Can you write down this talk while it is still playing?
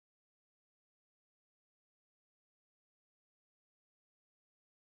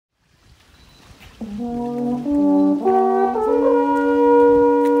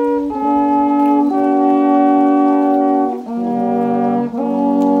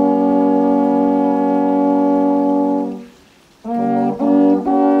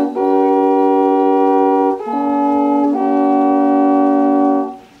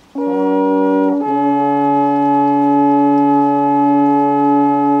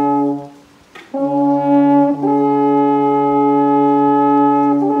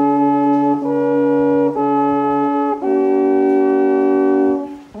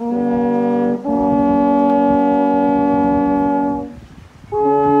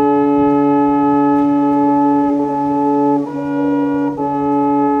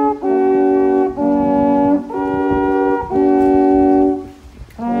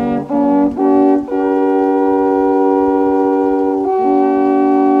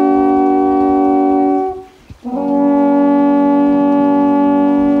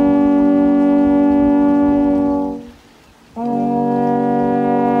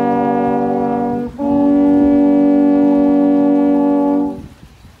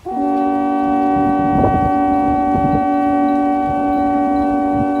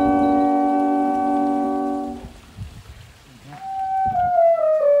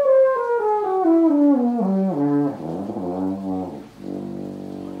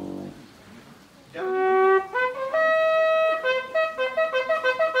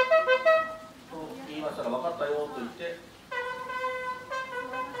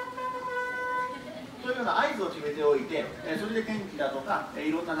それで天気だとか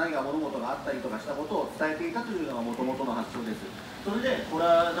いろんな何か物事があったりとかしたことを伝えていたというのがもともとの発祥です。それでこれ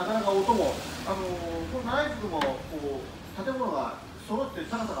はなかなか音も奈良井宿も建物が揃って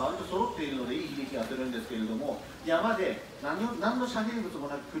高さが割と揃っているのでいい響きがするんですけれども、山で何の遮蔽物も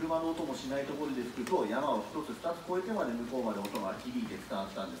なく車の音もしないところで吹くと山を1つ2つ越えてまで向こうまで音が響いて伝わっ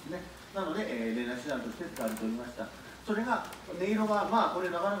たんですね。なので連絡手段として使われておりました。それが音色がこれ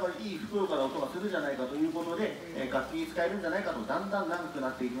なかなかいいふくよかな音がするじゃないかということで楽器に使えるんじゃないかとだんだん長く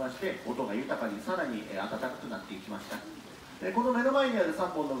なっていきまして、音が豊かにさらに温かくなっていきました。この目の前にある3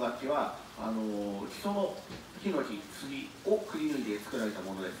本の楽器は木曽のヒノキ、杉をくり抜いて作られた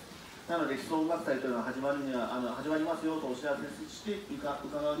ものです。なので木曽音楽祭というのが始まりますよとお知らせして伺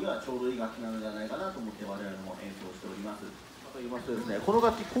うにはちょうどいい楽器なのではないかなと思って我々も演奏しております。と言いますとですね、この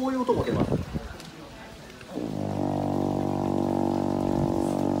楽器こういう音も出ます。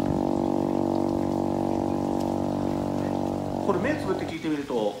これ目つぶって聞いてみる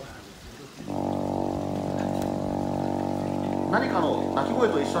と何かの鳴き声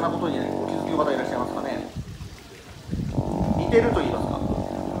と一緒なことにお気づきの方いらっしゃいますかね。似てると言いますか、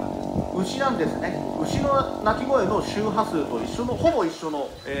牛なんですね。牛の鳴き声の周波数とほぼ一緒の、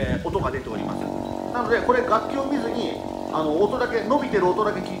音が出ております。なのでこれ楽器を見ずに音だけ伸びてる音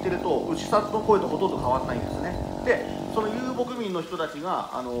だけ聞いてると牛さんの声とほとんど変わらないんですね。でその遊牧民の人たち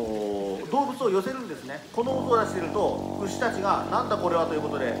が、動物を寄せるんですね。この音を出していると牛たちがなんだこれはというこ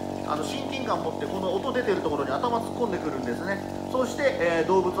とで親近感を持ってこの音出てるところに頭突っ込んでくるんですね。そして、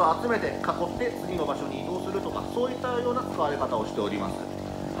動物を集めて囲って次の場所に移動するとかそういったような使われ方をしております。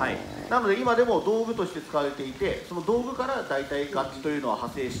はい、なので今でも道具として使われていて、その道具から大体楽器というのは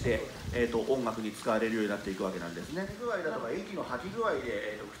派生して、音楽に使われるようになっていくわけなんですね。具合だとか息の吐き具合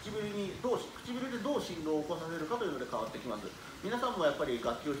で、唇でどう振動を起こさせるかというので変わってきます。皆さんもやっぱり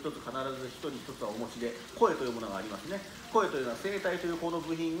楽器を一つ必ず一人一つはお持ちで声というものがありますね。声というのは声帯というこの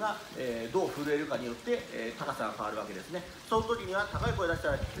部品が、どう震えるかによって、高さが変わるわけですね。その時には高い声出し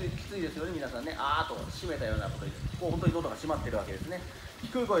たらきついですよね。皆さんね、あーと締めたようなことで本当に喉が締まってるわけですね。低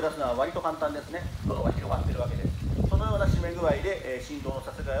い声出すのは割と簡単ですね。喉が広がってるわけです。そのような締め具合で、振動の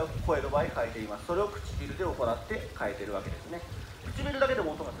させ具合を声の場合変えています。それを唇で行って変えているわけですね。唇だけで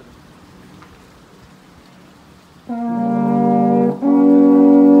も音がする。